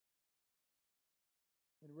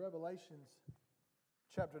In Revelations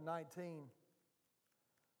chapter 19,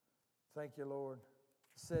 thank you, Lord,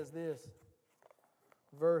 it says this,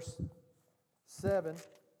 verse 7,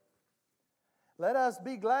 "Let us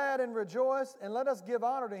be glad and rejoice, and let us give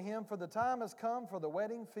honor to Him, for the time has come for the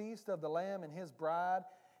wedding feast of the Lamb and His bride.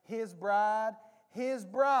 His bride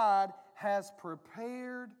has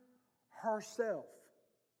prepared herself."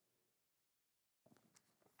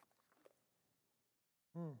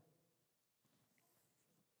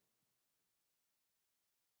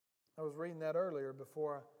 I was reading that earlier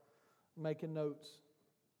before making notes.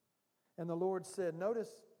 And the Lord said, notice,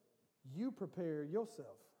 you prepare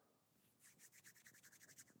yourself.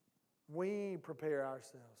 We prepare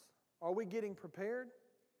ourselves. Are we getting prepared?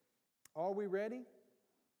 Are we ready?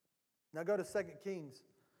 Now go to 2 Kings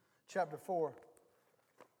chapter 4.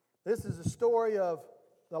 This is a story of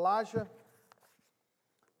Elisha,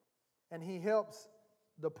 and he helps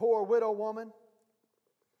the poor widow woman.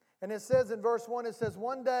 And it says in verse 1, it says,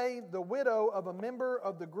 "One day the widow of a member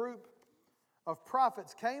of the group of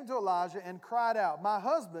prophets came to Elijah and cried out, 'My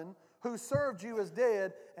husband who served you is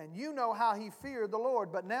dead, and you know how he feared the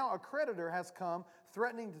Lord. But now a creditor has come,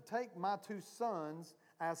 threatening to take my 2 sons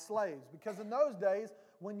as slaves.'" Because in those days,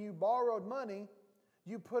 when you borrowed money,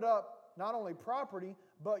 you put up not only property,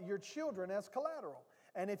 but your children as collateral.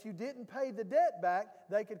 And if you didn't pay the debt back,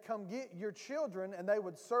 they could come get your children and they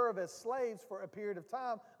would serve as slaves for a period of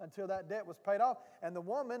time until that debt was paid off. And the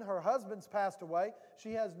woman, her husband's passed away.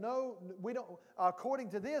 She has according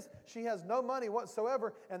to this, she has no money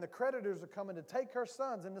whatsoever, and the creditors are coming to take her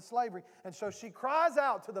sons into slavery. And so she cries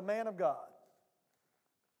out to the man of God.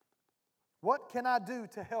 "What can I do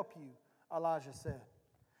to help you?" Elijah said.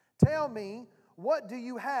 "Tell me, what do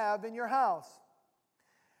you have in your house?"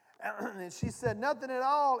 And she said, "Nothing at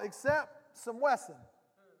all except some Wesson."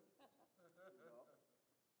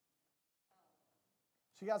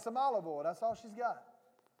 She got some olive oil. That's all she's got.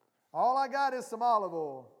 "All I got is some olive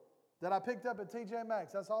oil that I picked up at TJ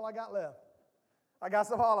Maxx. That's all I got left. I got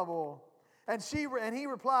some olive oil." And he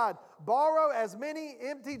replied, "Borrow as many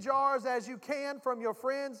empty jars as you can from your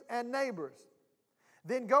friends and neighbors.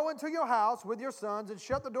 Then go into your house with your sons and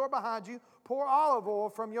shut the door behind you. Pour olive oil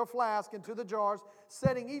from your flask into the jars,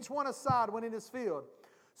 setting each one aside when it is filled."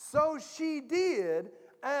 So she did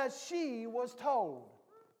as she was told.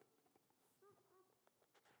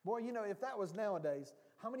 Boy, if that was nowadays,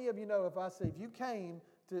 how many of you know if you came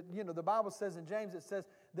to, the Bible says in James, it says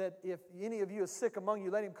that if any of you is sick among you,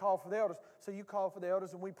 let him call for the elders. So you call for the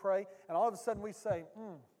elders and we pray, and all of a sudden we say,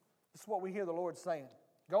 this is what we hear the Lord saying.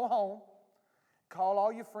 Go home. Call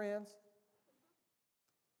all your friends,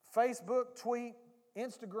 Facebook, tweet,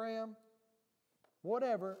 Instagram,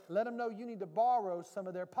 whatever. Let them know you need to borrow some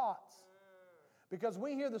of their pots. Because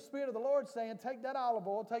we hear the Spirit of the Lord saying, take that olive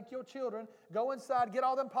oil, take your children, go inside, get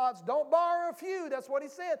all them pots. Don't borrow a few. That's what He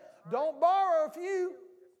said. Don't borrow a few.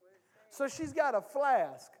 So she's got a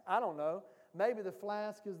flask. I don't know. Maybe the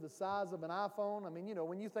flask is the size of an iPhone. I mean,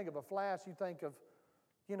 when you think of a flask, you think of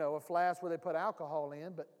a flask where they put alcohol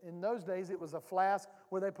in, but in those days it was a flask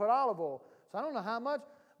where they put olive oil. So I don't know how much,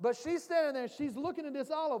 but she's standing there, she's looking at this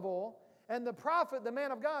olive oil, and the prophet, the man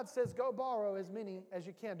of God, says, go borrow as many as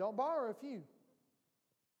you can. Don't borrow a few.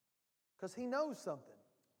 Because he knows something.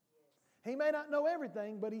 He may not know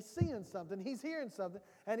everything, but he's seeing something, he's hearing something,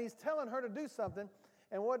 and he's telling her to do something.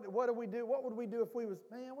 And what do we do? What would we do if we was,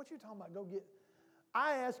 man, what you talking about? Go get...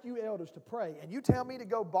 I ask you elders to pray, and you tell me to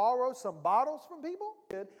go borrow some bottles from people?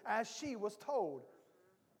 As she was told.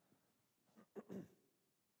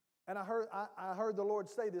 And I heard the Lord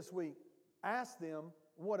say this week, ask them,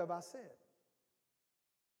 what have I said?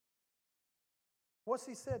 What's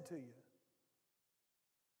He said to you?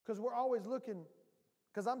 Because we're always looking,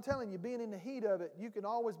 because I'm telling you, being in the heat of it, you can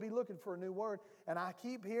always be looking for a new word. And I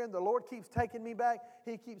keep hearing, the Lord keeps taking me back.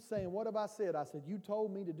 He keeps saying, what have I said? I said, you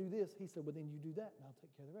told me to do this. He said, well, then you do that, and I'll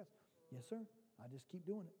take care of the rest. Yes, sir. I just keep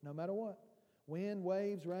doing it, no matter what. Wind,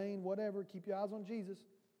 waves, rain, whatever. Keep your eyes on Jesus.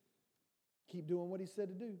 Keep doing what He said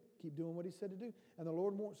to do. Keep doing what He said to do. And the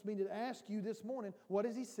Lord wants me to ask you this morning, what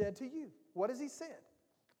has He said to you? What has He said?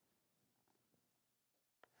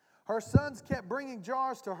 Her sons kept bringing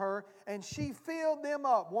jars to her, and she filled them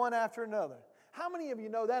up one after another. How many of you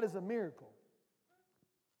know that is a miracle?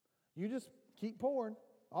 You just keep pouring.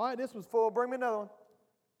 All right, this was full. Bring me another one.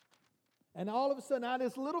 And all of a sudden, now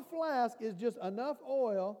this little flask is just enough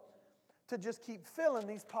oil to just keep filling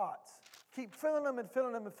these pots. Keep filling them and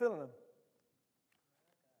filling them and filling them.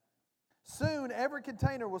 Soon, every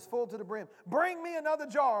container was full to the brim. Bring me another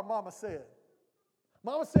jar, Mama said.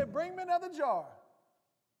 Mama said, bring me another jar.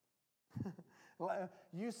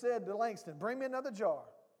 You said to Langston, bring me another jar.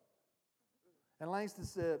 And Langston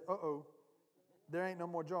said, uh-oh, there ain't no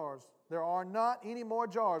more jars. There are not any more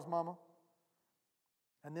jars, Mama.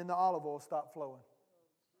 And then the olive oil stopped flowing.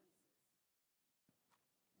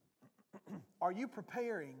 Are you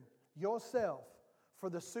preparing yourself for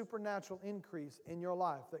the supernatural increase in your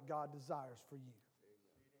life that God desires for you?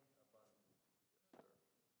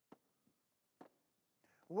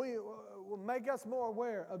 Will make us more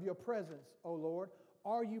aware of your presence, O Lord.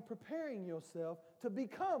 Are you preparing yourself to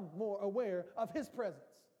become more aware of His presence?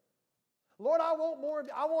 Lord, I want more.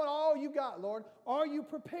 I want all you got, Lord. Are you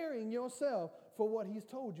preparing yourself for what He's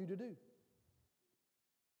told you to do?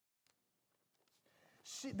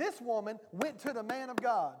 This woman went to the man of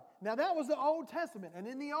God. Now that was the Old Testament. And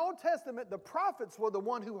in the Old Testament, the prophets were the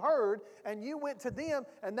one who heard, and you went to them,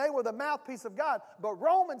 and they were the mouthpiece of God. But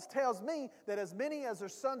Romans tells me that as many as are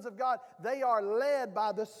sons of God, they are led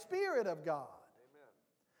by the Spirit of God. Amen.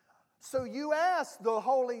 So you ask the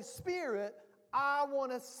Holy Spirit, I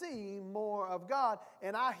want to see more of God.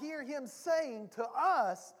 And I hear Him saying to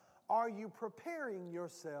us, are you preparing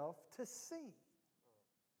yourself to see?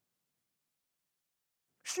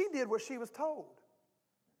 She did what she was told.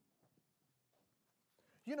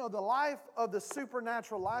 You know, the life of the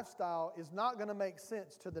supernatural lifestyle is not going to make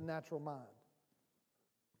sense to the natural mind.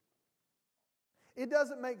 It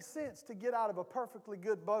doesn't make sense to get out of a perfectly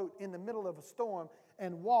good boat in the middle of a storm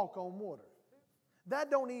and walk on water.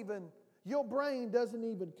 Your brain doesn't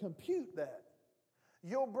even compute that.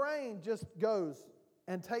 Your brain just goes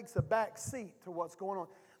and takes a back seat to what's going on.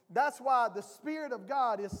 That's why the Spirit of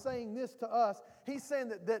God is saying this to us. He's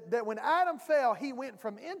saying that when Adam fell, he went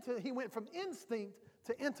from instinct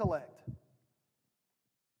to intellect.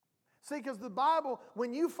 See, because the Bible,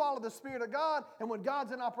 when you follow the Spirit of God and when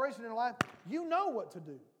God's in operation in your life, you know what to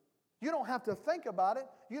do. You don't have to think about it.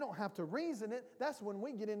 You don't have to reason it. That's when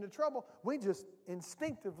we get into trouble. We just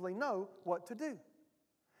instinctively know what to do.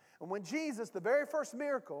 And when Jesus, the very first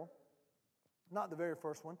miracle, not the very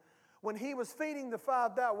first one, when He was feeding the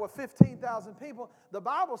 15,000 people, the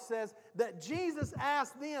Bible says that Jesus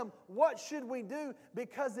asked them, what should we do?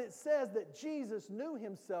 Because it says that Jesus knew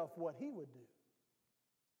Himself what He would do.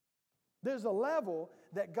 There's a level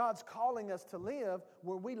that God's calling us to live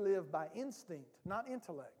where we live by instinct, not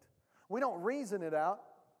intellect. We don't reason it out.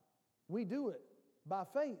 We do it by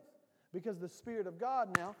faith. Because the Spirit of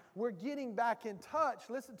God now, we're getting back in touch.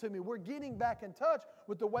 Listen to me. We're getting back in touch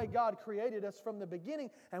with the way God created us from the beginning,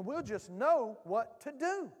 and we'll just know what to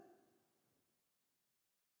do.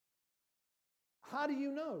 How do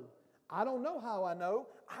you know? I don't know how I know.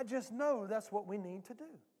 I just know that's what we need to do.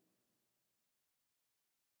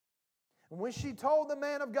 And when she told the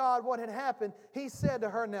man of God what had happened, he said to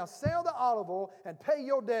her, now sell the olive oil and pay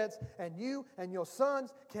your debts, and you and your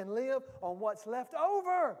sons can live on what's left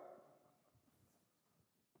over.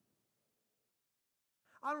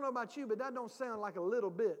 I don't know about you, but that don't sound like a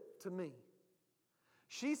little bit to me.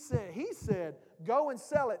 He said, go and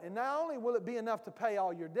sell it, and not only will it be enough to pay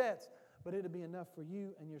all your debts, but it'll be enough for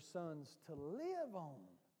you and your sons to live on.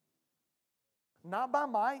 Not by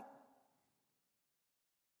might,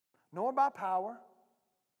 nor by power,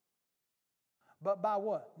 but by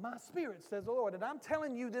what? My Spirit, says the Lord. And I'm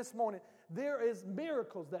telling you this morning, there is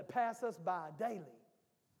miracles that pass us by daily.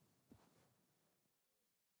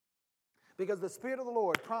 Because the Spirit of the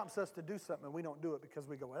Lord prompts us to do something and we don't do it because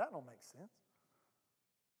we go, well, that don't make sense.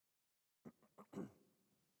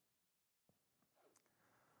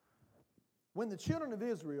 When the children of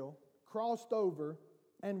Israel crossed over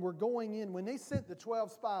and were going in, when they sent the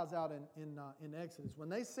 12 spies out in Exodus, when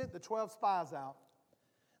they sent the 12 spies out,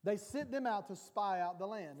 they sent them out to spy out the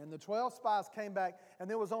land. And the 12 spies came back, and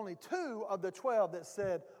there was only 2 of the 12 that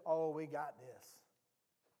said, oh, we got this.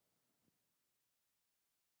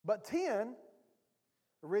 But 10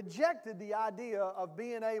 rejected the idea of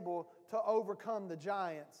being able to overcome the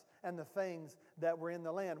giants and the things that were in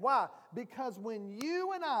the land. Why? Because when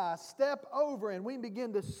you and I step over and we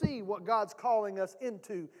begin to see what God's calling us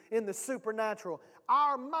into in the supernatural,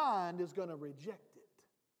 our mind is going to reject it.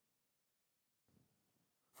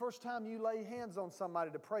 First time you lay hands on somebody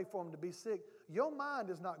to pray for them to be sick, your mind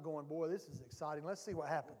is not going, boy, this is exciting. Let's see what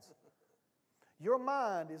happens. Your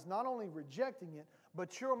mind is not only rejecting it,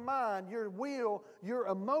 but your mind, your will, your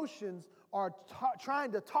emotions are trying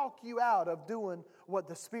to talk you out of doing what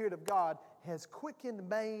the Spirit of God has quickened,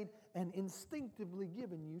 made, and instinctively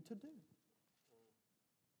given you to do.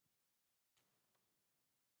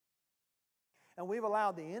 And we've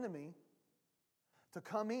allowed the enemy to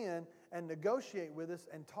come in and negotiate with us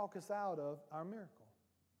and talk us out of our miracle.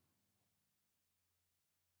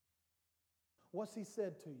 What's he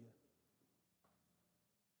said to you?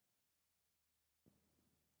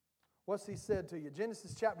 What's He said to you?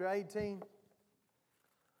 Genesis chapter 18.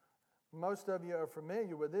 Most of you are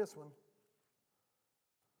familiar with this one.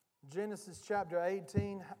 Genesis chapter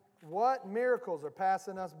 18. What miracles are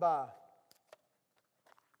passing us by?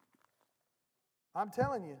 I'm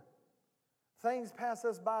telling you, things pass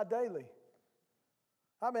us by daily.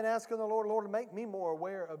 I've been asking the Lord, Lord, to make me more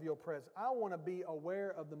aware of your presence. I want to be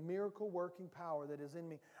aware of the miracle-working power that is in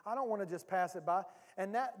me. I don't want to just pass it by.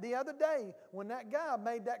 And that the other day, when that guy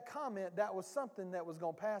made that comment, that was something that was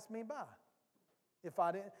going to pass me by. If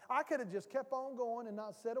I didn't, I could have just kept on going and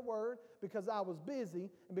not said a word because I was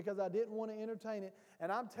busy and because I didn't want to entertain it.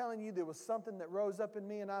 And I'm telling you, there was something that rose up in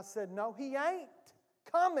me, and I said, no, he ain't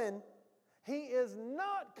coming. He is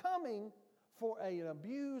not coming for an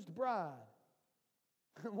abused bride.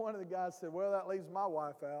 And one of the guys said, well, that leaves my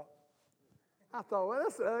wife out. I thought, well,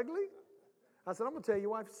 that's ugly. I said, I'm going to tell you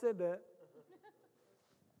why you said that.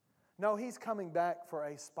 No, he's coming back for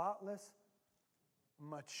a spotless,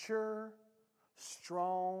 mature,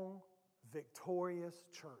 strong, victorious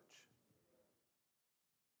church.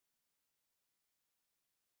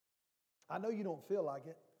 I know you don't feel like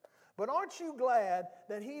it, but aren't you glad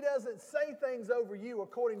that He doesn't say things over you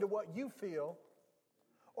according to what you feel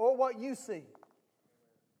or what you see?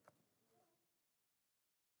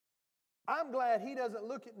 I'm glad He doesn't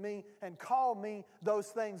look at me and call me those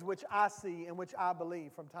things which I see and which I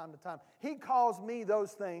believe from time to time. He calls me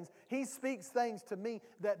those things. He speaks things to me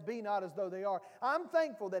that be not as though they are. I'm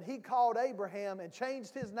thankful that He called Abraham and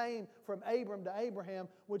changed his name from Abram to Abraham,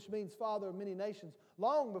 which means father of many nations,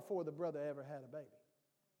 long before the brother ever had a baby.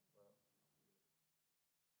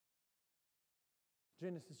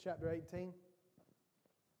 Genesis chapter 18.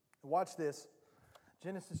 Watch this.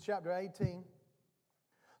 Genesis chapter 18.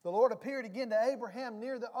 The Lord appeared again to Abraham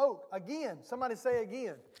near the oak. Again. Somebody say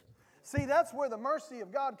again. See, that's where the mercy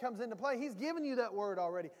of God comes into play. He's given you that word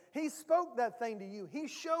already. He spoke that thing to you. He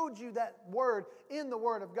showed you that word in the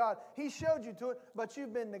Word of God. He showed you to it, but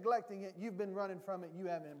you've been neglecting it. You've been running from it. You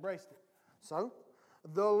haven't embraced it. So,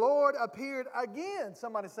 the Lord appeared again.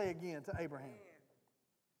 Somebody say again to Abraham.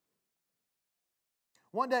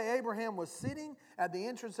 One day Abraham was sitting at the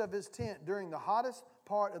entrance of his tent during the hottest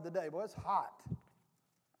part of the day. Boy, it's hot.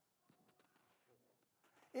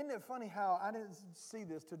 Isn't it funny how, I didn't see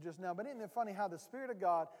this till just now, but isn't it funny how the Spirit of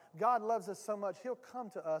God, God loves us so much, He'll come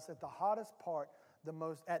to us at the hottest part,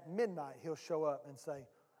 at midnight, He'll show up and say,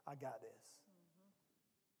 I got this.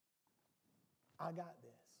 I got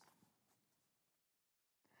this.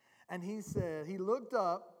 And he said, he looked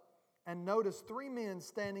up and noticed 3 men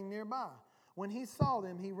standing nearby. When he saw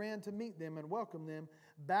them, he ran to meet them and welcomed them,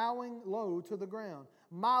 bowing low to the ground.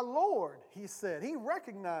 My Lord, he said. He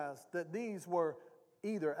recognized that these were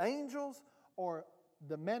either angels or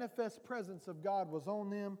the manifest presence of God was on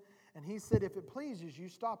them. And he said, if it pleases you,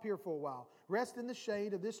 stop here for a while. Rest in the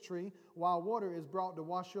shade of this tree while water is brought to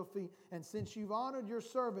wash your feet. And since you've honored your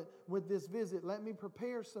servant with this visit, let me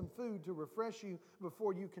prepare some food to refresh you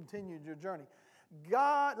before you continue your journey.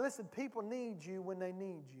 God, listen, people need you when they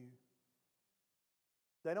need you.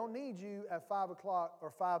 They don't need you at 5 o'clock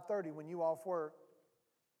or 5:30 when you off work.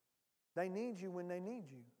 They need you when they need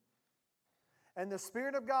you. And the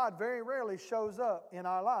Spirit of God very rarely shows up in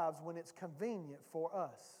our lives when it's convenient for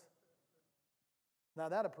us. Now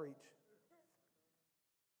that'll preach.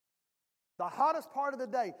 The hottest part of the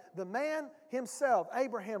day, the man himself,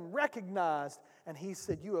 Abraham, recognized, and he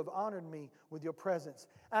said, you have honored me with your presence.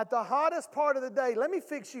 At the hottest part of the day, let me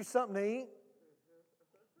fix you something to eat.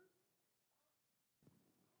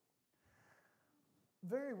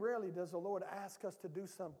 Very rarely does the Lord ask us to do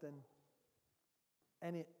something,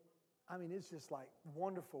 and it's just like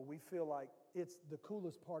wonderful. We feel like it's the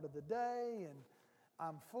coolest part of the day, and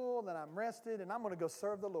I'm full, and I'm rested, and I'm going to go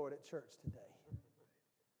serve the Lord at church today.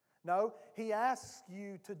 No, He asks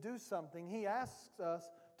you to do something. He asks us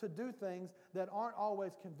to do things that aren't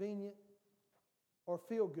always convenient or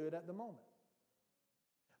feel good at the moment.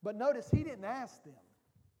 But notice He didn't ask them.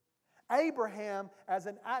 Abraham, as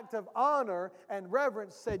an act of honor and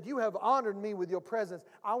reverence, said, you have honored me with your presence.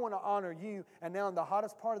 I want to honor you. And now in the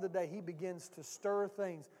hottest part of the day, he begins to stir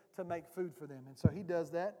things to make food for them. And so he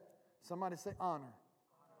does that. Somebody say honor.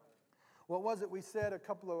 What was it we said a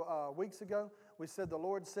couple of weeks ago? We said the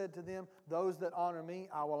Lord said to them, those that honor me,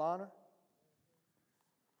 I will honor.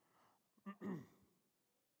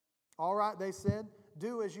 All right, they said,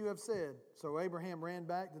 do as you have said. So Abraham ran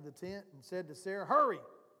back to the tent and said to Sarah, hurry.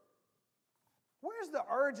 Where's the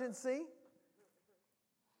urgency?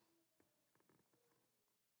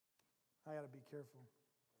 I got to be careful.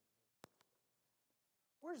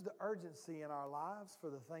 Where's the urgency in our lives for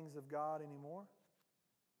the things of God anymore?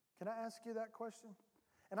 Can I ask you that question?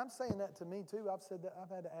 And I'm saying that to me too. I've said that. I've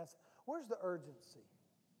had to ask, where's the urgency?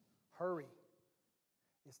 Hurry.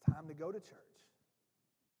 It's time to go to church.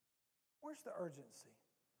 Where's the urgency?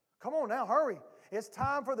 Come on now, hurry. It's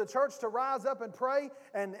time for the church to rise up and pray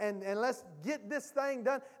and let's get this thing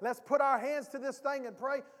done. Let's put our hands to this thing and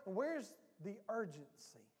pray. Where's the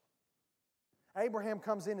urgency? Abraham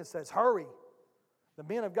comes in and says, hurry. The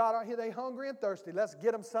men of God are here. They're hungry and thirsty. Let's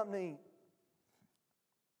get them something to eat.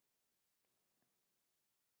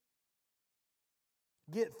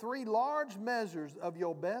 Get 3 large measures of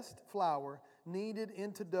your best flour, kneaded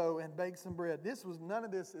into dough, and bake some bread. None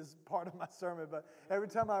of this is part of my sermon, but every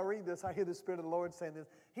time I read this, I hear the Spirit of the Lord saying this.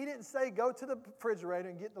 He didn't say go to the refrigerator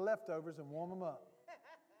and get the leftovers and warm them up.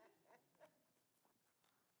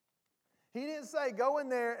 He didn't say go in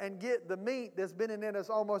there and get the meat that's been in there that's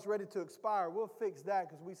almost ready to expire. We'll fix that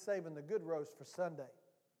because we're saving the good roast for Sunday.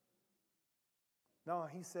 No,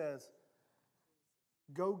 he says,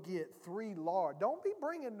 go get 3 large. Don't be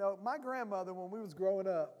bringing no. My grandmother, when we was growing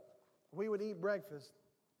up, we would eat breakfast,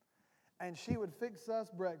 and she would fix us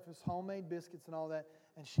breakfast, homemade biscuits and all that,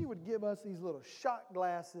 and she would give us these little shot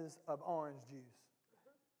glasses of orange juice.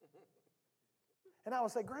 And I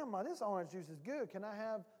would say, Grandma, this orange juice is good. Can I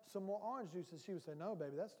have some more orange juice? And she would say, no,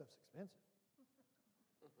 baby, that stuff's expensive.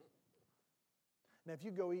 Now, if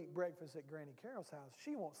you go eat breakfast at Granny Carol's house,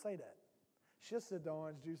 she won't say that. She'll sit the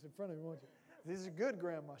orange juice in front of you, won't you? This is a good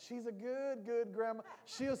grandma. She's a good grandma.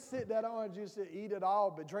 She'll sit that orange juice and eat it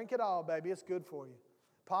all, but drink it all, baby. It's good for you.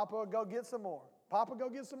 Papa, go get some more. Papa, go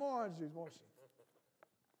get some more orange juice, won't she?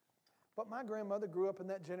 But my grandmother grew up in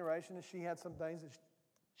that generation, and she had some things that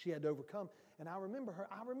she had to overcome. And I remember her.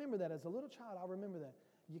 I remember that as a little child. I remember that.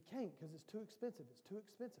 You can't because it's too expensive. It's too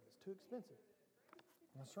expensive. It's too expensive.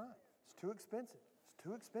 That's right. It's too expensive. It's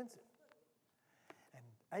too expensive. And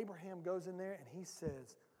Abraham goes in there and he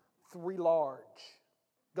says, 3 large.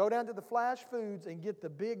 Go down to the Flash Foods and get the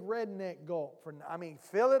big redneck gulp.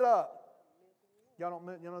 Fill it up. You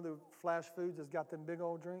know the Flash Foods has got them big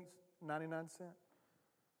old drinks, 99 cents?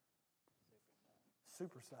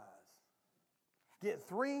 Super size. Get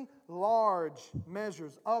 3 large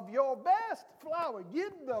measures of your best flour.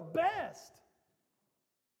 Get the best.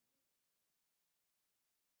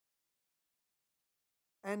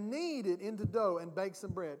 And knead it into dough and bake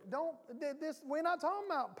some bread. We're not talking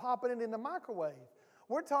about popping it in the microwave.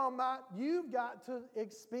 We're talking about you've got to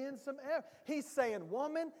expend some effort. He's saying,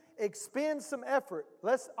 woman, expend some effort.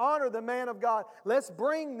 Let's honor the man of God. Let's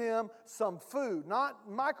bring them some food. Not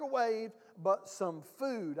microwave, but some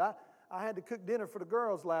food. I had to cook dinner for the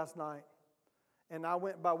girls last night. And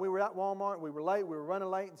we were at Walmart. We were late. We were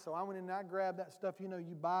running late. And so I went in and I grabbed that stuff, you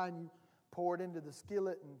buy and you pour it into the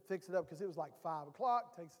skillet and fix it up because it was like 5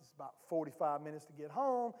 o'clock. It takes us about 45 minutes to get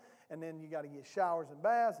home. And then you got to get showers and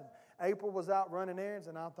baths. And April was out running errands.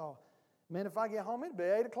 And I thought, man, if I get home, it'd be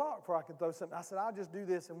 8 o'clock before I could throw something. I said, I'll just do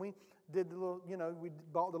this. And we did the little, we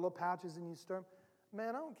bought the little pouches and you stir them.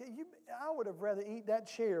 Man, I don't care. I would have rather eat that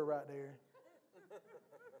chair right there.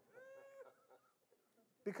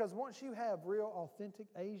 Because once you have real, authentic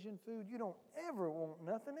Asian food, you don't ever want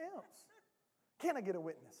nothing else. Can I get a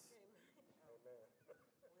witness?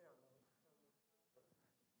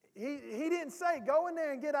 He didn't say, go in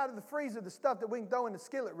there and get out of the freezer the stuff that we can throw in the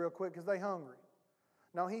skillet real quick because they're hungry.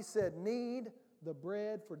 No, he said, knead the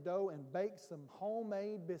bread for dough and bake some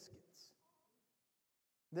homemade biscuits.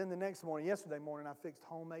 Then the next morning, yesterday morning, I fixed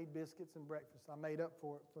homemade biscuits and breakfast. I made up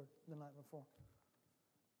for it for the night before.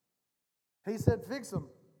 He said, fix them.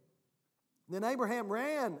 Then Abraham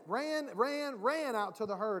ran out to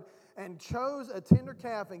the herd and chose a tender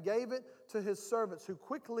calf and gave it to his servants who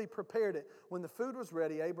quickly prepared it. When the food was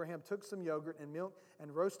ready, Abraham took some yogurt and milk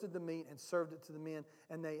and roasted the meat and served it to the men,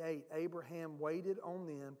 and they ate. Abraham waited on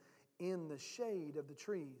them in the shade of the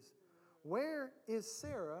trees. Where is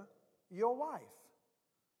Sarah, your wife?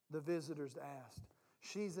 The visitors asked.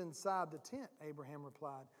 She's inside the tent, Abraham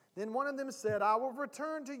replied. Then one of them said, I will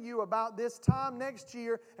return to you about this time next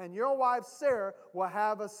year, and your wife Sarah will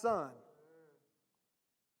have a son.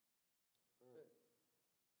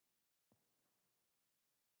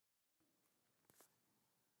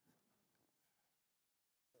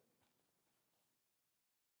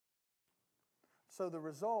 So the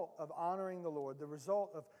result of honoring the Lord, the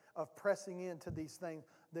result of pressing into these things,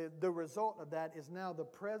 the result of that is now the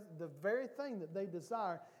very thing that they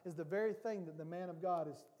desire is the very thing that the man of God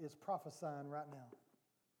is prophesying right now.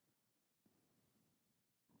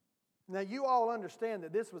 Now you all understand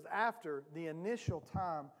that this was after the initial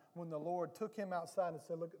time when the Lord took him outside and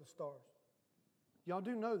said, look at the stars. Y'all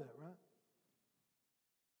do know that, right?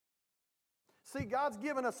 See, God's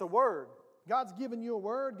given us a word. God's given you a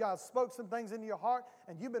word. God spoke some things into your heart,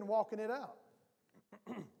 and you've been walking it out.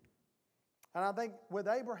 And I think with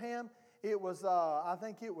Abraham, it was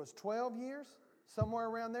 12 years, somewhere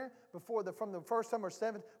around there, from the first time, or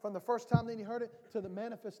 7, from the first time that he heard it to the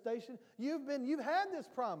manifestation. You've had this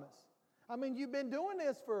promise. I mean, you've been doing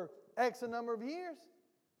this for X a number of years,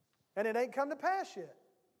 and it ain't come to pass yet.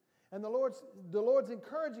 And the Lord's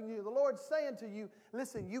encouraging you. The Lord's saying to you,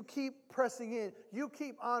 listen, you keep pressing in. You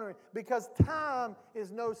keep honoring, because time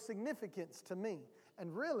is no significance to me.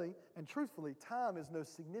 And really, and truthfully, time is no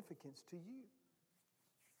significance to you.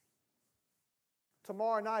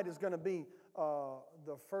 Tomorrow night is going to be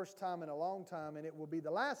the first time in a long time, and it will be the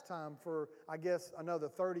last time for, I guess, another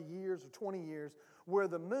 30 years or 20 years, where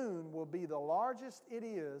the moon will be the largest it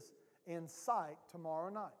is in sight tomorrow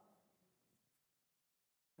night.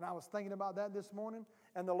 And I was thinking about that this morning,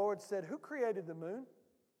 and the Lord said, who created the moon?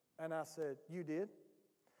 And I said, you did.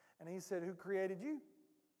 And He said, who created you?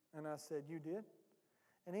 And I said, you did.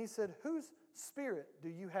 And He said, whose spirit do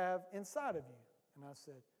you have inside of you? And I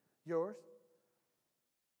said, yours.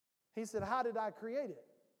 He said, how did I create it?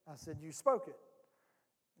 I said, you spoke it.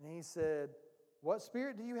 And He said, what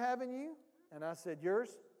spirit do you have in you? And I said, yours.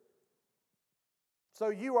 So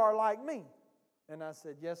you are like me. And I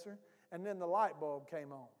said, yes, sir. And then the light bulb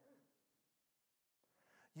came on.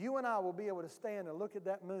 You and I will be able to stand and look at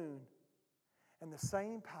that moon, and the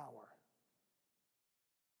same power,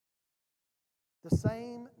 the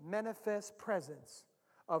same manifest presence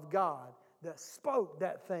of God that spoke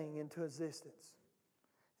that thing into existence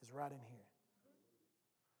is right in here.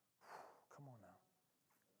 Come on now.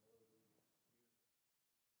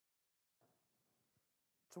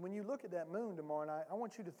 So when you look at that moon tomorrow night, I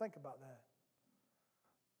want you to think about that.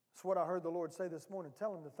 That's what I heard the Lord say this morning.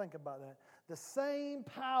 Tell Him to think about that. The same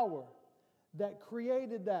power that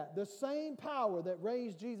created that, the same power that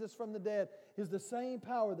raised Jesus from the dead, is the same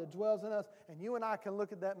power that dwells in us. And you and I can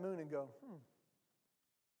look at that moon and go,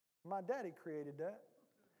 my daddy created that.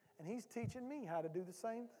 And He's teaching me how to do the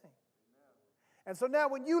same thing. And so now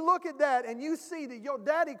when you look at that and you see that your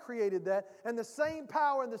daddy created that, and the same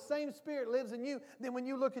power and the same spirit lives in you, then when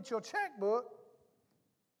you look at your checkbook,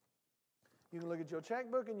 you can look at your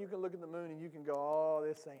checkbook and you can look at the moon and you can go, oh,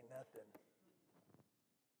 this ain't nothing.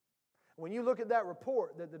 When you look at that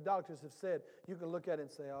report that the doctors have said, you can look at it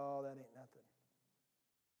and say, oh, that ain't nothing.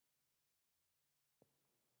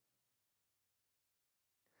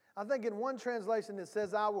 I think in one translation it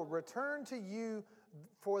says, I will return to you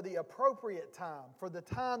for the appropriate time, for the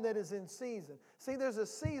time that is in season. See, there's a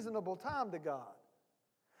seasonable time to God.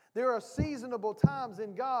 There are seasonable times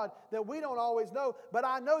in God that we don't always know, but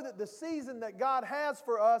I know that the season that God has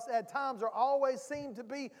for us at times are always seem to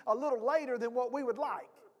be a little later than what we would like.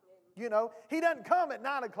 You know, He doesn't come at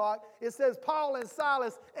 9 o'clock. It says Paul and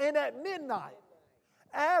Silas, and at midnight,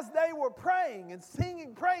 as they were praying and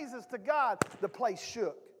singing praises to God, the place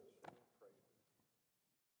shook.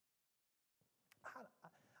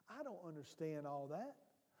 I don't understand all that.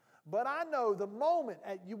 But I know the moment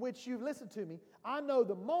at which you listen to me, I know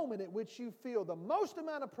the moment at which you feel the most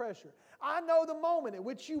amount of pressure. I know the moment at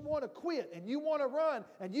which you want to quit and you want to run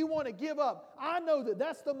and you want to give up. I know that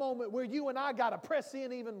that's the moment where you and I got to press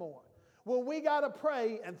in even more. Well, we got to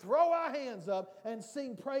pray and throw our hands up and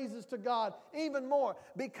sing praises to God even more,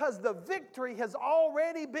 because the victory has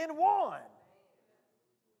already been won.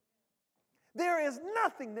 There is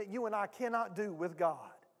nothing that you and I cannot do with God.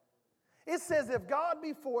 It says, if God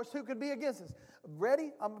be for us, who can be against us?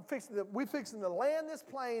 Ready? We're fixing to land this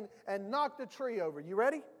plane and knock the tree over. You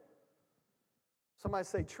ready? Somebody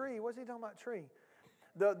say tree. What's he talking about, tree?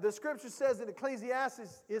 The scripture says in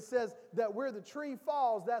Ecclesiastes, it says that where the tree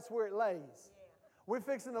falls, that's where it lays. Yeah. We're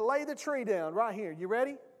fixing to lay the tree down right here. You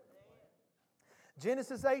ready? Yeah.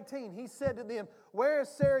 Genesis 18, He said to them, where is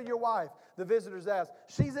Sarah your wife? The visitors asked.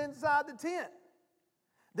 She's inside the tent.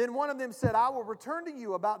 Then one of them said, I will return to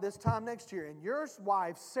you about this time next year, and your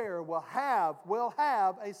wife Sarah will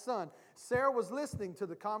have a son. Sarah was listening to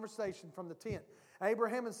the conversation from the tent.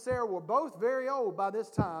 Abraham and Sarah were both very old by this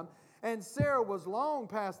time, and Sarah was long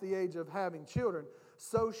past the age of having children.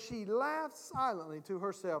 So she laughed silently to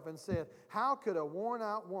herself and said, how could a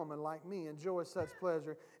worn-out woman like me enjoy such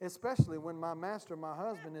pleasure, especially when my master, my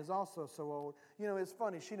husband, is also so old? You know, it's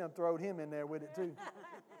funny, she done throwed him in there with it too.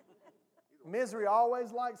 Misery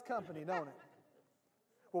always likes company, don't it?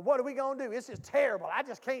 Well, what are we going to do? It's just terrible. I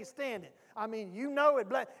just can't stand it. I mean, you know it.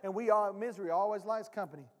 And misery always likes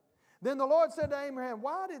company. Then the Lord said to Abraham,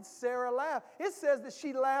 why did Sarah laugh? It says that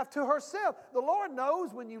she laughed to herself. The Lord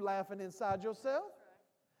knows when you're laughing inside yourself.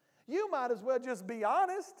 You might as well just be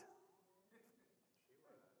honest.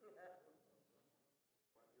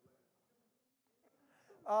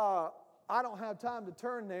 I don't have time to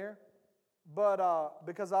turn there, but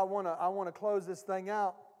because I want to close this thing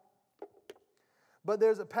out. But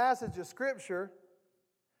there's a passage of Scripture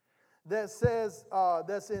that says, I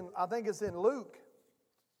think it's in Luke,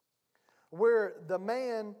 where the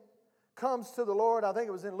man comes to the Lord. I think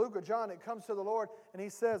it was in Luke or John. It comes to the Lord and he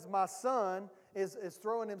says, my son is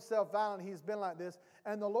throwing himself violent. He's been like this.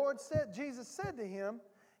 And the Lord said, Jesus said to him,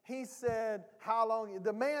 he said, how long?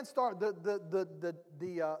 The man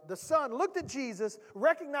the son looked at Jesus,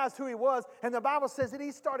 recognized who he was, and the Bible says that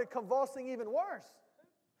he started convulsing even worse.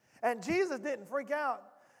 And Jesus didn't freak out.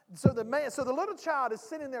 So the little child is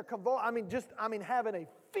sitting there having a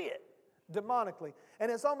fit demonically.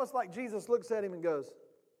 And it's almost like Jesus looks at him and goes,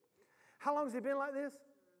 how long has he been like this?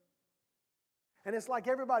 And it's like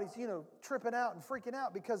everybody's, tripping out and freaking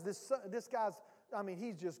out because this guy's,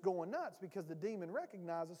 he's just going nuts because the demon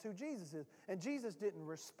recognizes who Jesus is. And Jesus didn't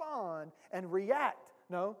respond and react.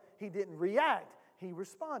 No, he didn't react. He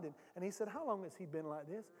responded. And he said, how long has he been like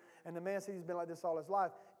this? And the man said he's been like this all his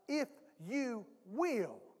life. If you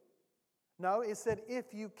will. No, it said,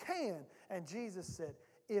 if you can. And Jesus said,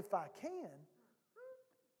 if I can.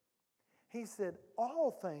 He said,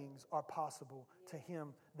 all things are possible to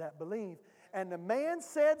him that believe. And the man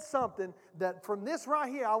said something that from this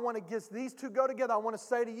right here, I want to get these two go together. I want to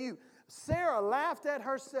say to you, Sarah laughed at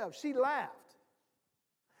herself. She laughed.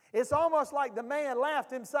 It's almost like the man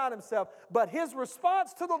laughed inside himself. But his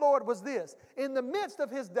response to the Lord was this. In the midst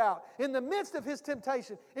of his doubt, in the midst of his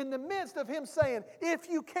temptation, in the midst of him saying, if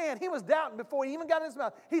you can. He was doubting before he even got in his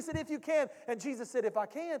mouth. He said, if you can. And Jesus said, if I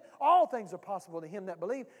can, all things are possible to him that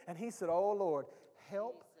believe. And he said, oh Lord,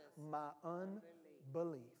 help my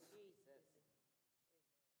unbelief.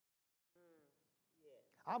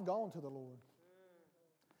 I've gone to the Lord.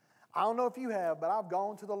 I don't know if you have, but I've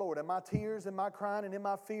gone to the Lord in my tears, in my crying, and in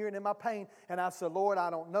my fear, and in my pain. And I said, Lord, I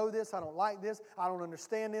don't know this. I don't like this. I don't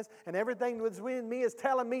understand this. And everything that's within me is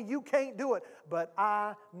telling me you can't do it. But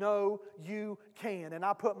I know you can. And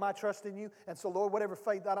I put my trust in you. And so, Lord, whatever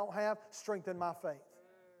faith I don't have, strengthen my faith.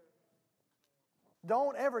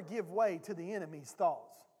 Don't ever give way to the enemy's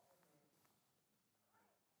thoughts.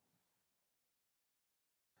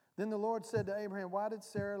 Then the Lord said to Abraham, why did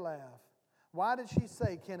Sarah laugh? Why did she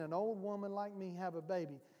say, can an old woman like me have a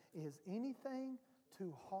baby? Is anything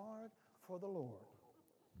too hard for the Lord?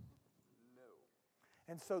 No.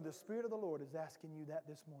 And so the Spirit of the Lord is asking you that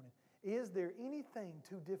this morning. Is there anything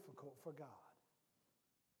too difficult for God?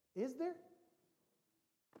 Is there?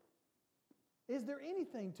 Is there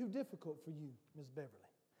anything too difficult for you, Ms. Beverly?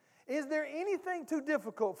 Is there anything too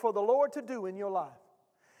difficult for the Lord to do in your life?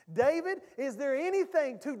 David, is there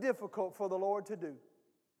anything too difficult for the Lord to do?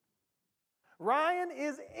 Ryan,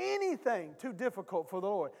 is anything too difficult for the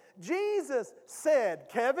Lord? Jesus said,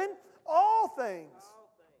 Kevin, all things.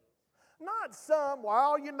 Not some,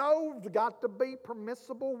 got to be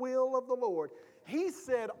permissible will of the Lord. He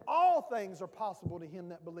said all things are possible to him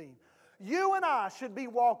that believe. You and I should be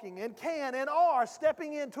walking and can and are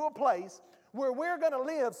stepping into a place where we're going to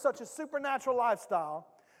live such a supernatural lifestyle,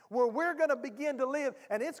 where we're going to begin to live,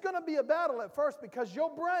 and it's going to be a battle at first because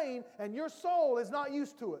your brain and your soul is not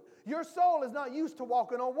used to it. Your soul is not used to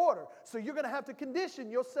walking on water, so you're going to have to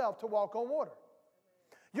condition yourself to walk on water.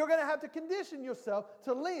 You're going to have to condition yourself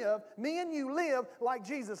to live, me and you live like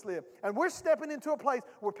Jesus lived. And we're stepping into a place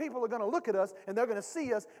where people are going to look at us, and they're going to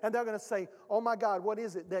see us, and they're going to say, oh my God, what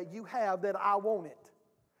is it that you have that I want it?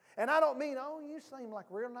 And I don't mean, you seem like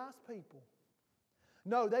real nice people.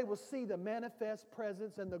 No, they will see the manifest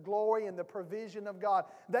presence and the glory and the provision of God.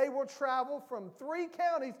 They will travel from 3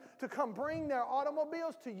 counties to come bring their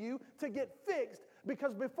automobiles to you to get fixed,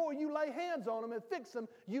 because before you lay hands on them and fix them,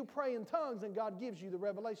 you pray in tongues and God gives you the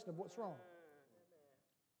revelation of what's wrong.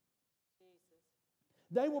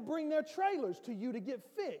 They will bring their trailers to you to get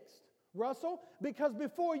fixed, Russell, because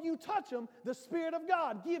before you touch them, the Spirit of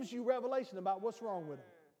God gives you revelation about what's wrong with them.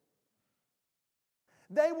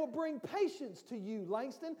 They will bring patients to you,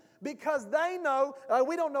 Langston, because they know,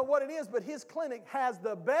 we don't know what it is, but his clinic has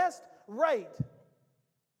the best rate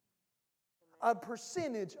of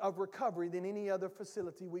percentage of recovery than any other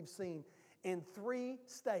facility we've seen in 3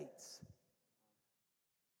 states.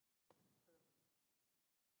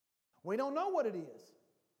 We don't know what it is,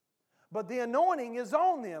 but the anointing is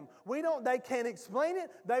on them. They can't explain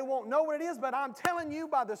it. They won't know what it is, but I'm telling you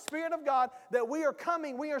by the Spirit of God that we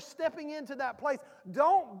are stepping into that place.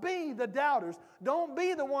 Don't be the doubters. Don't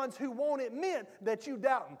be the ones who won't admit that you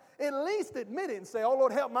doubting. At least admit it and say, oh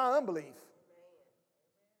Lord, help my unbelief.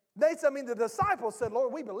 The disciples said,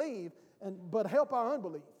 Lord, we believe, but help our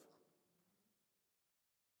unbelief.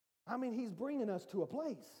 He's bringing us to a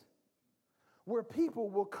place where people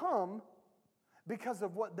will come because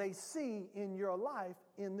of what they see in your life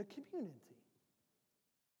in the community.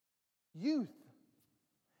 Youth.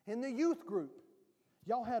 In the youth group.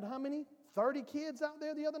 Y'all had how many? 30 kids out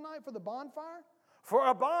there the other night for the bonfire? For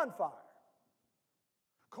a bonfire.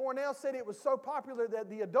 Cornell said it was so popular that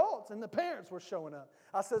the adults and the parents were showing up.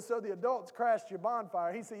 I said, so the adults crashed your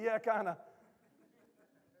bonfire? He said, yeah, kind of.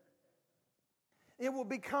 It will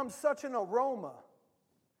become such an aroma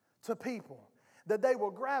to people that they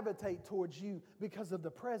will gravitate towards you because of the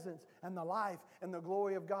presence and the life and the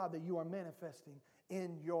glory of God that you are manifesting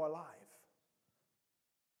in your life.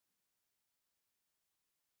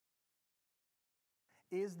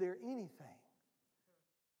 Is there anything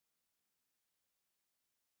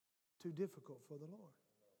too difficult for the Lord?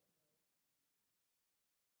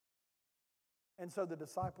 And so the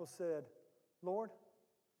disciples said, Lord,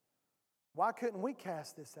 why couldn't we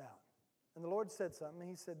cast this out? And the Lord said something.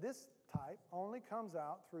 He said, this type only comes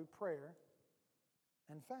out through prayer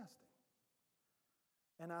and fasting.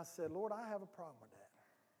 And I said, Lord, I have a problem with that.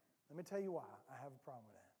 Let me tell you why I have a problem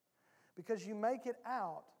with that. Because you make it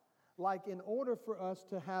out like in order for us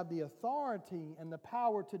to have the authority and the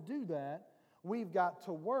power to do that, we've got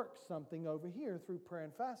to work something over here through prayer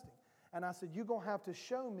and fasting. And I said, you're going to have to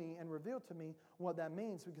show me and reveal to me what that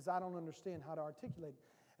means because I don't understand how to articulate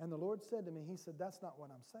it. And the Lord said to me, He said, that's not what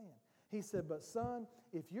I'm saying. He said, but son,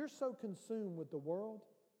 if you're so consumed with the world,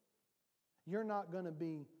 you're not going to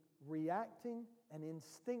be reacting and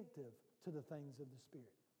instinctive to the things of the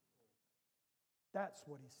Spirit. That's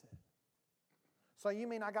what He said. So you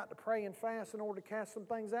mean I got to pray and fast in order to cast some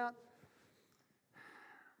things out?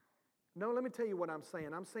 No, let me tell you what I'm saying.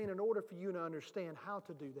 I'm saying in order for you to understand how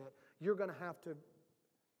to do that, you're going to have to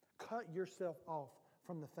cut yourself off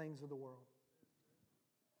from the things of the world.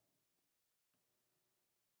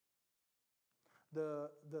 The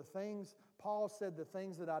things, Paul said, the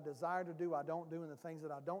things that I desire to do, I don't do, and the things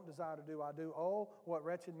that I don't desire to do, I do. Oh, what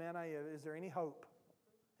wretched man I am. Is there any hope?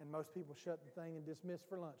 And most people shut the thing and dismiss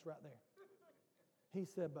for lunch right there. He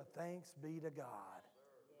said, but thanks be to God.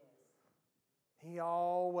 He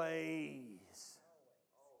always.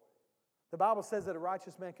 The Bible says that a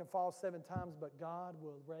righteous man can fall 7 times, but God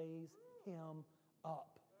will raise him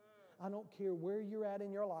up. I don't care where you're at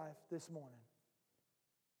in your life this morning.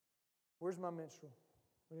 Where's my minstrel?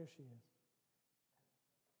 There she is.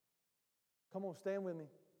 Come on, stand with me.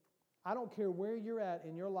 I don't care where you're at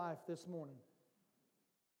in your life this morning.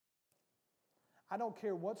 I don't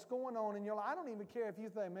care what's going on in your life. I don't even care if you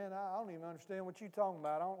think, man, I don't even understand what you're talking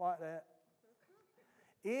about. I don't like that.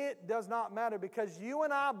 It does not matter because you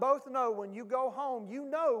and I both know when you go home, you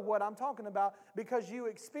know what I'm talking about because you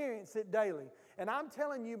experience it daily. And I'm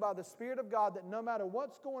telling you by the Spirit of God that no matter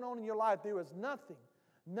what's going on in your life, there is nothing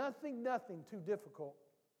too difficult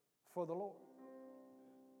for the Lord.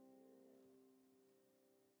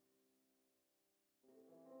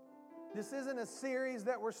 This isn't a series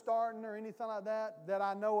that we're starting or anything like that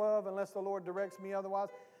I know of unless the Lord directs me otherwise.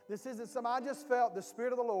 This isn't something. I just felt the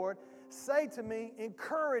Spirit of the Lord say to me,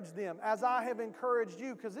 encourage them as I have encouraged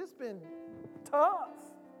you because it's been tough.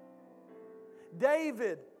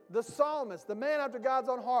 David, the psalmist, the man after God's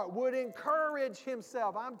own heart, would encourage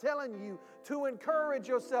himself. I'm telling you to encourage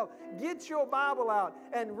yourself. Get your Bible out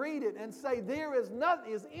and read it and say, there is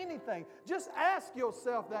nothing, is anything. Just ask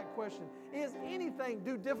yourself that question. Is anything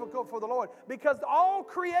too difficult for the Lord? Because all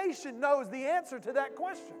creation knows the answer to that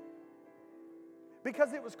question.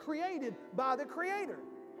 Because it was created by the Creator.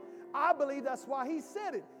 I believe that's why He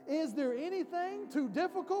said it. Is there anything too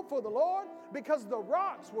difficult for the Lord? Because the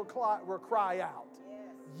rocks will cry out.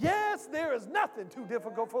 Yes, there is nothing too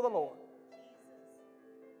difficult for the Lord.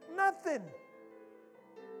 Nothing.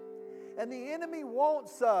 And the enemy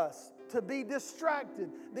wants us to be distracted.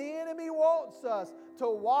 The enemy wants us to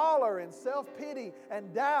waller in self-pity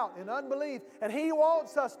and doubt and unbelief. And he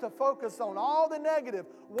wants us to focus on all the negative.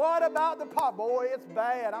 What about the pot? Boy, it's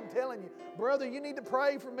bad. I'm telling you. Brother, you need to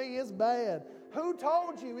pray for me. It's bad. Who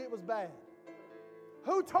told you it was bad?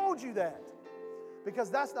 Who told you that? Because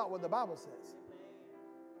that's not what the Bible says.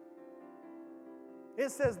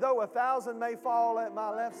 It says, though 1,000 may fall at my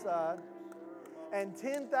left side and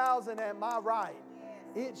 10,000 at my right,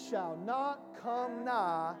 it shall not come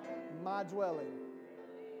nigh my dwelling.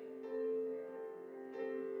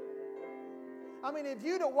 I mean, if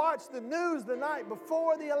you'd have watched the news the night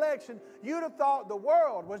before the election, you'd have thought the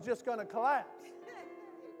world was just going to collapse.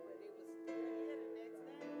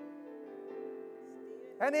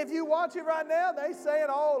 And if you watch it right now, they saying,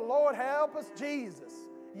 oh, Lord, help us, Jesus.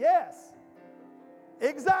 Yes,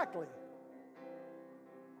 exactly.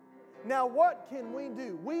 Now what can we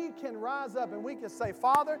do? We can rise up and we can say,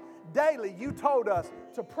 Father, daily you told us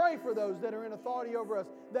to pray for those that are in authority over us,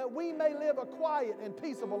 that we may live a quiet and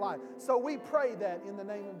peaceable life. So we pray that in the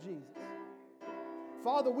name of Jesus.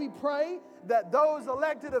 Father, we pray that those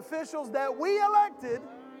elected officials that we elected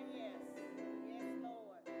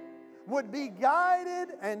would be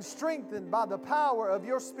guided and strengthened by the power of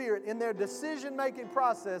your Spirit in their decision-making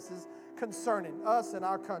processes concerning us and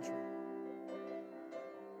our country.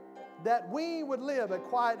 That we would live a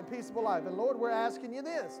quiet and peaceable life. And Lord, we're asking you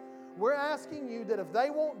this. We're asking you that if they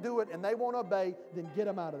won't do it and they won't obey, then get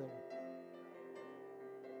them out of there.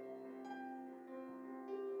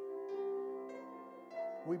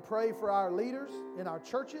 We pray for our leaders in our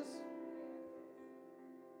churches,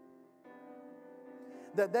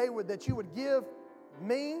 that you would give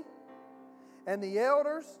me and the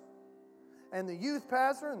elders and the youth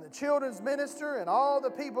pastor and the children's minister and all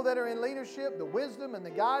the people that are in leadership the wisdom and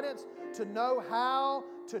the guidance to know how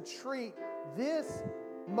to treat this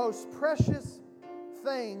most precious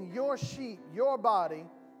thing, your sheep, your body.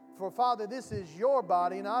 For Father, this is your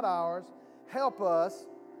body, not ours. Help us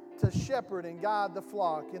to shepherd and guide the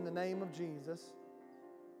flock in the name of Jesus.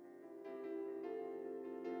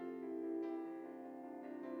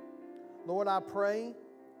 Lord, I pray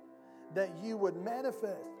that you would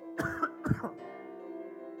manifest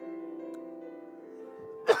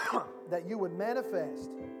that you would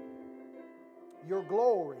manifest your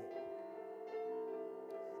glory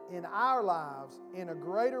in our lives in a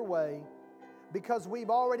greater way, because we've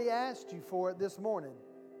already asked you for it this morning.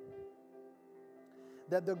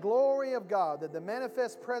 That the glory of God, that the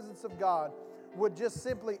manifest presence of God would just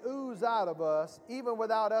simply ooze out of us, even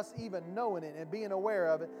without us even knowing it and being aware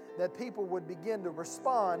of it, that people would begin to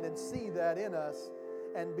respond and see that in us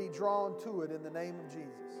and be drawn to it in the name of Jesus.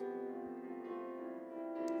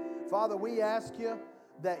 Father, we ask you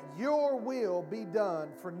that your will be done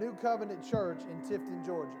for New Covenant Church in Tifton,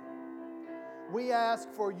 Georgia. We ask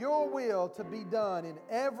for your will to be done in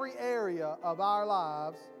every area of our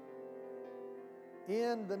lives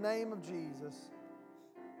in the name of Jesus.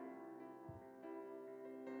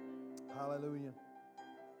 Hallelujah.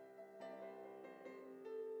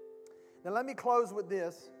 Now let me close with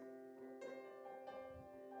this.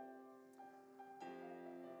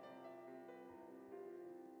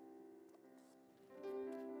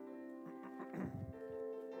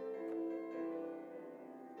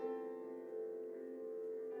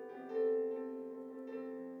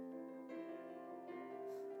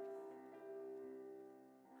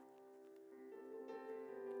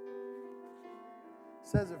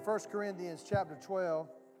 It says in 1 Corinthians chapter 12,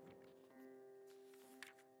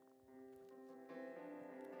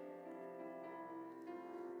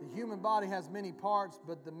 the human body has many parts,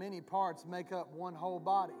 but the many parts make up one whole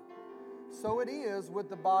body. So it is with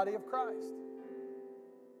the body of Christ.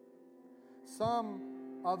 Some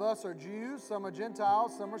of us are Jews, some are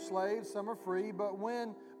Gentiles, some are slaves, some are free, but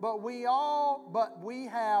we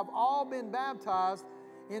have all been baptized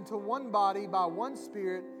into one body by one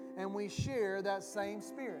Spirit, and we share that same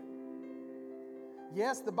Spirit.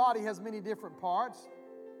 Yes, the body has many different parts,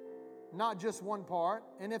 not just one part.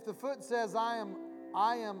 And if the foot says, I am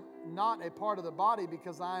not a part of the body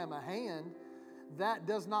because I am a hand, that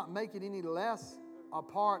does not make it any less a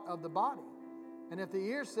part of the body. And if the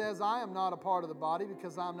ear says, I am not a part of the body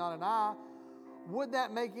because I am not an eye, would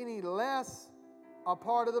that make any less a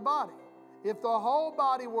part of the body? If the whole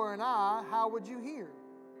body were an eye, how would you hear?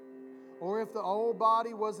 Or if the whole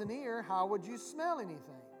body was an ear, how would you smell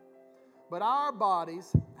anything? But our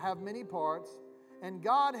bodies have many parts, and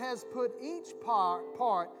God has put each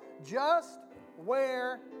part just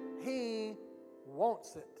where He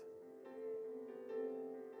wants it.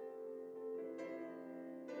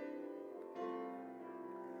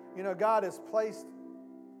 You know, God has placed,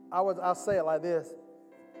 I'll say it like this.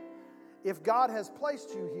 If God has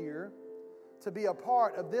placed you here to be a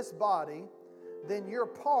part of this body, then your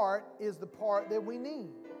part is the part that we need.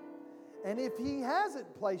 And if He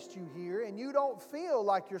hasn't placed you here and you don't feel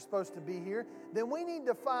like you're supposed to be here, then we need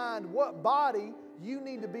to find what body you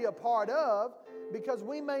need to be a part of, because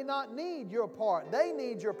we may not need your part. They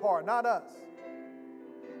need your part, not us.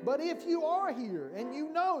 But if you are here and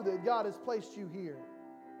you know that God has placed you here,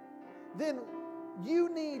 then you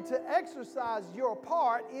need to exercise your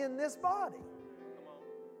part in this body.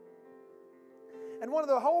 And one of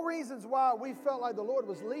the whole reasons why we felt like the Lord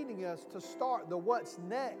was leading us to start the What's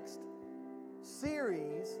Next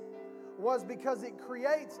series was because it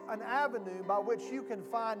creates an avenue by which you can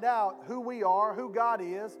find out who we are, who God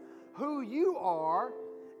is, who you are,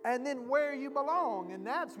 and then where you belong. And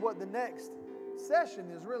that's what the next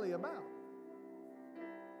session is really about.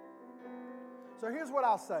 So here's what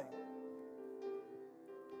I'll say.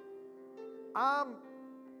 I'm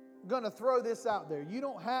going to throw this out there. You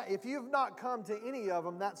don't have, if you've not come to any of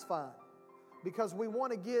them, that's fine. Because we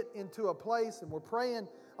want to get into a place, and we're praying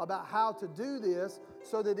about how to do this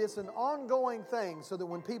so that it's an ongoing thing, so that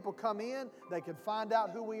when people come in, they can find out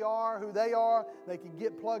who we are, who they are, they can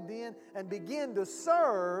get plugged in and begin to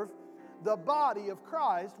serve the body of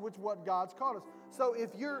Christ, which is what God's called us. So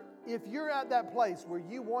if you're at that place where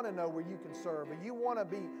you want to know where you can serve, or you want to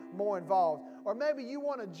be more involved, or maybe you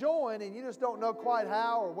want to join and you just don't know quite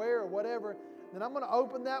how or where or whatever, then I'm going to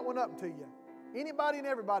open that one up to you. Anybody and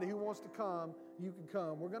everybody who wants to come, you can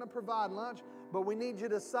come. We're going to provide lunch, but we need you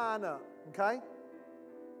to sign up, okay?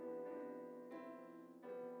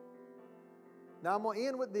 Now I'm going to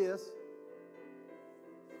end with this,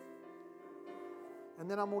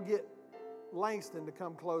 and then I'm going to get Langston to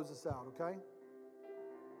come close us out, okay?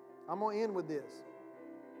 I'm going to end with this.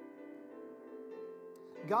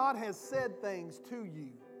 God has said things to you.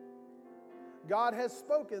 God has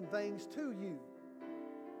spoken things to you.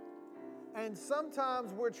 And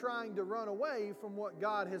sometimes we're trying to run away from what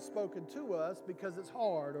God has spoken to us because it's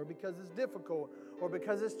hard, or because it's difficult, or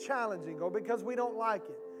because it's challenging, or because we don't like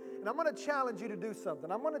it. And I'm going to challenge you to do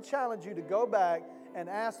something. I'm going to challenge you to go back and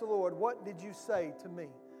ask the Lord, what did you say to me?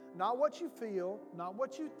 Not what you feel, not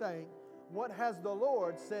what you think. What has the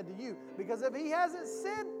Lord said to you? Because if He hasn't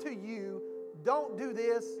said to you, don't do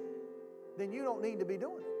this, then you don't need to be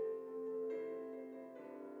doing it.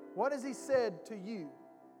 What has He said to you?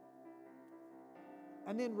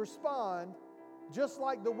 And then respond, just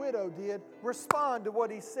like the widow did. Respond to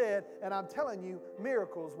what He said, and I'm telling you,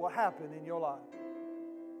 miracles will happen in your life.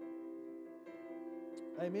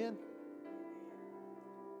 Amen?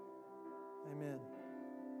 Amen.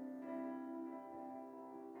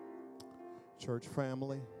 Church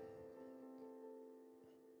family,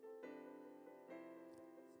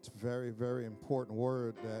 it's a very, very important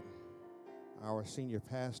word that our senior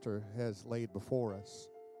pastor has laid before us.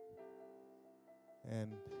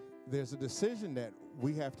 And there's a decision that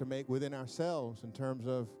we have to make within ourselves in terms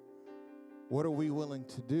of what are we willing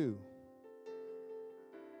to do.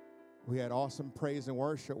 We had awesome praise and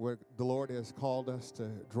worship where the Lord has called us to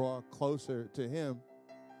draw closer to Him.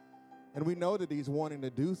 And we know that He's wanting to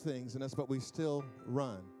do things in us, but we still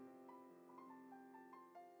run.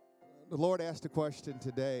 The Lord asked a question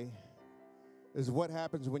today, is what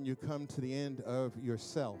happens when you come to the end of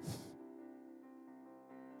yourself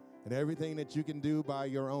and everything that you can do by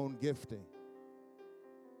your own gifting?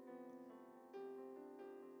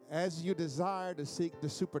 As you desire to seek the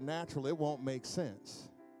supernatural, it won't make sense.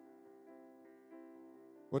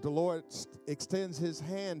 But the Lord extends His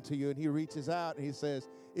hand to you, and He reaches out and He says,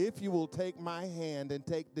 if you will take my hand and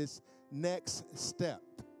take this next step,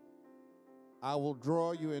 I will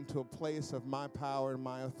draw you into a place of my power and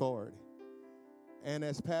my authority. And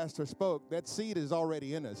as Pastor spoke, that seed is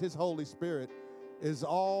already in us. His Holy Spirit is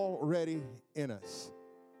already in us.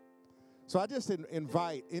 So I just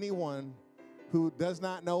invite anyone who does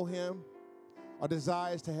not know Him or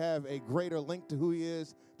desires to have a greater link to who He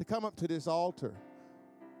is to come up to this altar.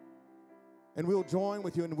 And we'll join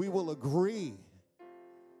with you, and we will agree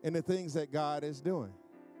in the things that God is doing.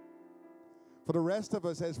 For the rest of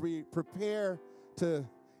us, as we prepare to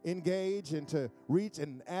engage and to reach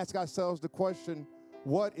and ask ourselves the question,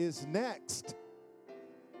 what is next?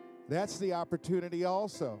 That's the opportunity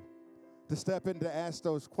also to step in to ask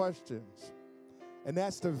those questions. And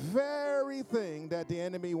that's the very thing that the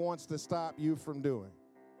enemy wants to stop you from doing.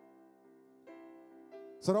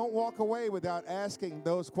 So don't walk away without asking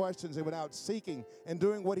those questions and without seeking and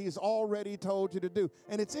doing what He's already told you to do.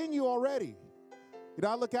 And it's in you already. You know,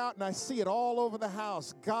 I look out and I see it all over the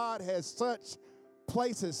house. God has such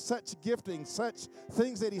places, such gifting, such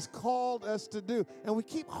things that He's called us to do. And we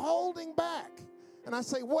keep holding back. And I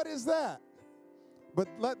say, what is that? But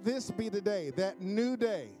let this be the day, that new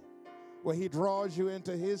day, where He draws you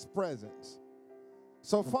into His presence.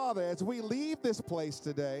 So, Father, as we leave this place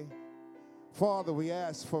today, Father, we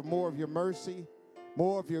ask for more of your mercy,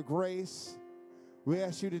 more of your grace. We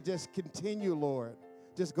ask you to just continue, Lord,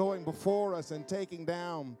 just going before us and taking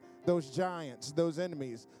down those giants, those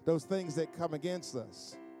enemies, those things that come against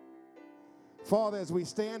us. Father, as we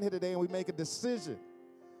stand here today and we make a decision,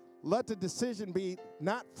 let the decision be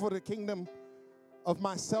not for the kingdom of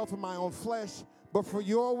myself and my own flesh, but for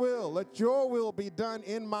your will. Let your will be done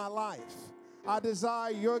in my life. I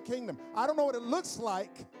desire your kingdom. I don't know what it looks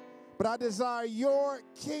like, but I desire your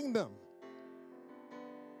kingdom.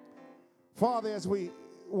 Father, as we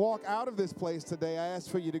walk out of this place today, I ask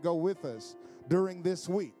for you to go with us during this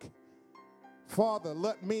week. Father,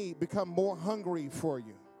 let me become more hungry for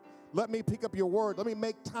you. Let me pick up your word. Let me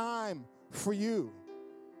make time for you.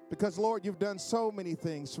 Because, Lord, you've done so many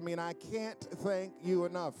things for me, and I can't thank you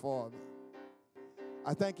enough, Father.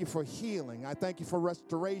 I thank you for healing. I thank you for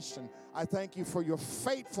restoration. I thank you for your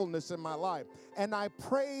faithfulness in my life. And I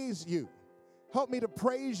praise you. Help me to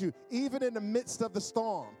praise you even in the midst of the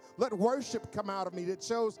storm. Let worship come out of me that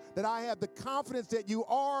shows that I have the confidence that you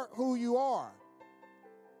are who you are.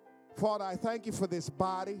 Father, I thank you for this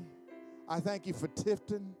body. I thank you for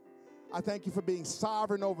Tifton. I thank you for being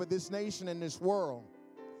sovereign over this nation and this world.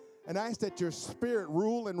 And I ask that your spirit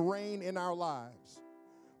rule and reign in our lives.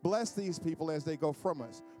 Bless these people as they go from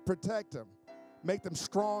us. Protect them. Make them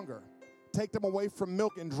stronger. Take them away from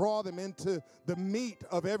milk and draw them into the meat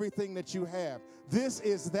of everything that you have. This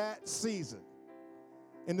is that season.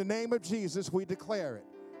 In the name of Jesus, we declare it.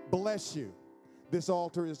 Bless you. This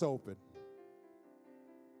altar is open.